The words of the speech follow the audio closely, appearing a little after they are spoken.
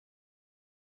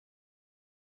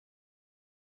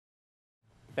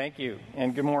Thank you,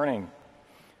 and good morning.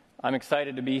 I'm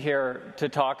excited to be here to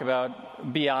talk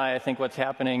about BI. I think what's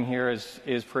happening here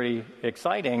is pretty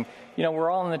exciting. You know, we're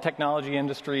all in the technology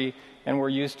industry, and we're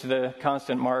used to the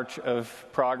constant march of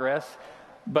progress,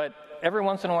 but every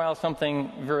once in a while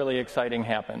something really exciting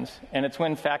happens, and it's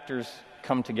when factors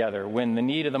come together, when the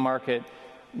need of the market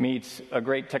meets a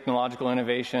great technological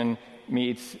innovation,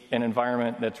 meets an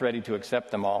environment that's ready to accept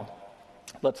them all.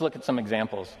 Let's look at some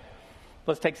examples.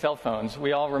 Let's take cell phones.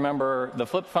 We all remember the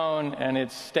flip phone and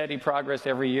its steady progress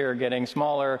every year, getting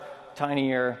smaller,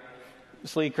 tinier,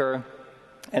 sleeker.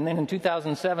 And then in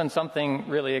 2007, something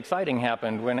really exciting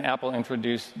happened when Apple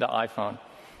introduced the iPhone.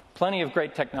 Plenty of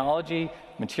great technology,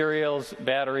 materials,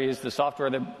 batteries, the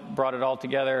software that brought it all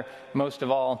together, most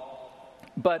of all,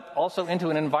 but also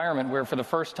into an environment where for the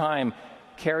first time,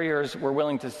 carriers were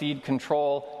willing to cede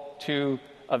control to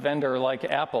a vendor like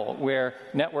Apple, where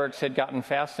networks had gotten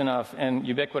fast enough and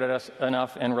ubiquitous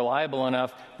enough and reliable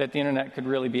enough that the internet could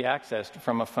really be accessed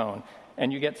from a phone.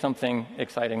 And you get something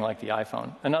exciting like the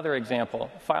iPhone. Another example,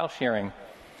 file sharing.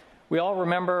 We all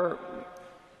remember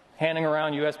handing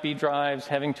around USB drives,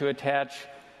 having to attach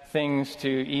things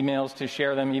to emails to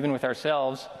share them even with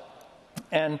ourselves,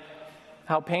 and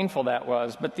how painful that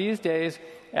was. But these days,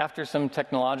 after some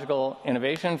technological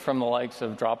innovation from the likes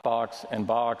of Dropbox and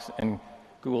Box and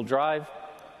Google Drive,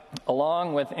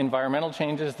 along with environmental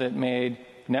changes that made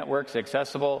networks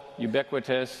accessible,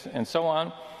 ubiquitous, and so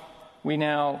on, we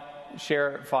now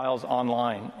share files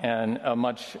online, and a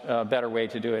much better way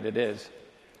to do it is.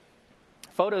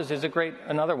 Photos is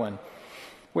another one,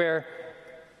 where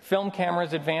film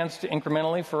cameras advanced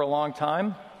incrementally for a long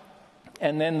time,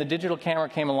 and then the digital camera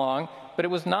came along, but it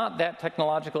was not that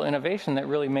technological innovation that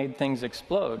really made things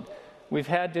explode. We've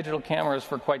had digital cameras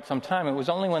for quite some time. It was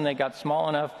only when they got small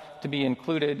enough to be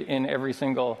included in every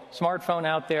single smartphone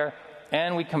out there,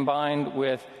 and we combined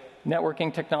with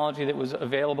networking technology that was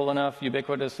available enough,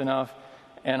 ubiquitous enough,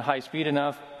 and high speed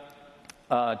enough,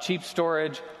 cheap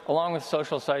storage, along with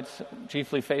social sites,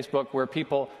 chiefly Facebook, where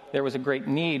there was a great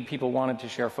need, people wanted to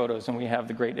share photos, and we have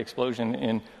the great explosion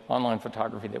in online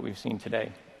photography that we've seen today.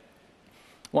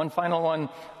 One final one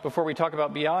before we talk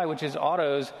about BI, which is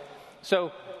autos.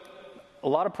 So, a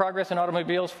lot of progress in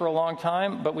automobiles for a long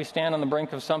time, but we stand on the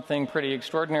brink of something pretty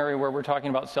extraordinary where we're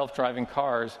talking about self-driving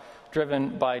cars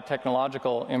driven by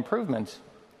technological improvements.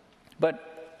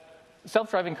 But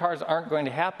self-driving cars aren't going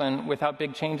to happen without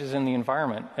big changes in the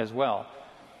environment as well,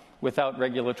 without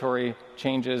regulatory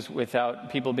changes, without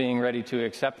people being ready to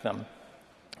accept them.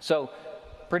 So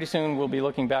pretty soon we'll be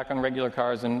looking back on regular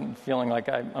cars and feeling like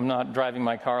I'm not driving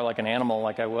my car like an animal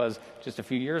like I was just a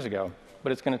few years ago,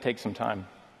 but it's going to take some time.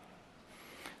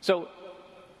 So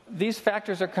these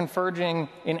factors are converging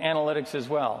in analytics as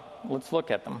well. Let's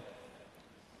look at them.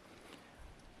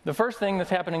 The first thing that's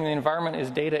happening in the environment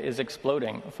is data is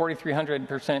exploding. A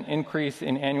 4,300% increase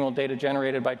in annual data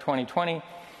generated by 2020,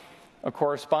 a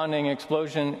corresponding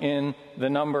explosion in the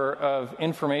number of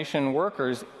information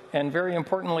workers, and very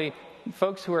importantly,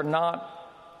 folks who are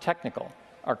not technical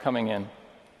are coming in.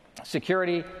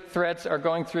 Security threats are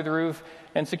going through the roof,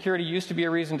 and security used to be a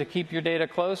reason to keep your data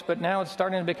close, but now it's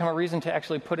starting to become a reason to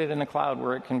actually put it in the cloud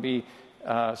where it can be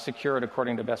secured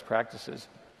according to best practices.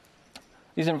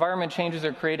 These environment changes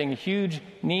are creating a huge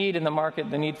need in the market.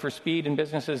 The need for speed in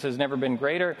businesses has never been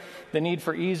greater. The need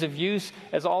for ease of use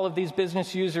as all of these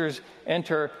business users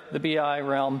enter the BI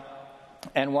realm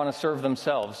and want to serve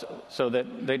themselves so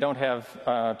that they don't have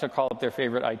to call up their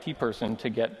favorite IT person to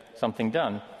get something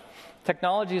done.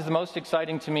 Technology is the most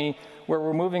exciting to me, where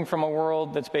we're moving from a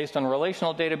world that's based on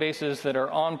relational databases that are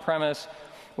on-premise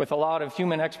with a lot of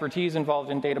human expertise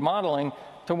involved in data modeling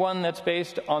to one that's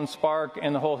based on Spark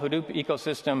and the whole Hadoop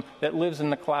ecosystem that lives in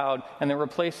the cloud and that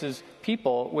replaces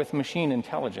people with machine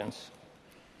intelligence.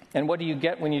 And what do you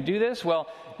get when you do this? Well,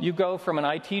 you go from an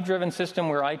IT-driven system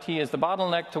where IT is the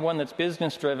bottleneck to one that's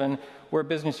business-driven, where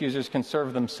business users can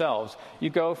serve themselves.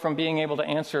 You go from being able to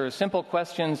answer simple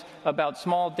questions about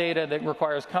small data that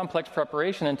requires complex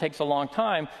preparation and takes a long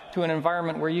time to an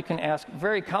environment where you can ask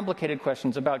very complicated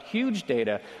questions about huge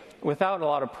data without a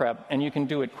lot of prep, and you can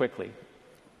do it quickly.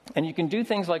 And you can do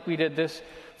things like we did this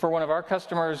for one of our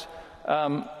customers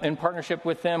in partnership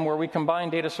with them, where we combine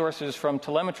data sources from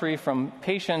telemetry from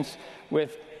patients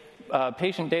with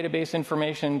patient database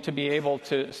information to be able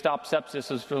to stop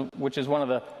sepsis, which is one of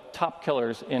the top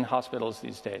killers in hospitals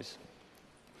these days.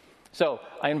 So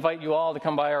I invite you all to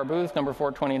come by our booth, number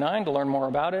 429, to learn more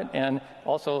about it, and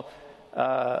also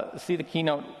see the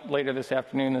keynote later this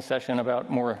afternoon, the session about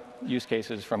more use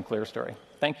cases from ClearStory.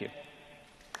 Thank you.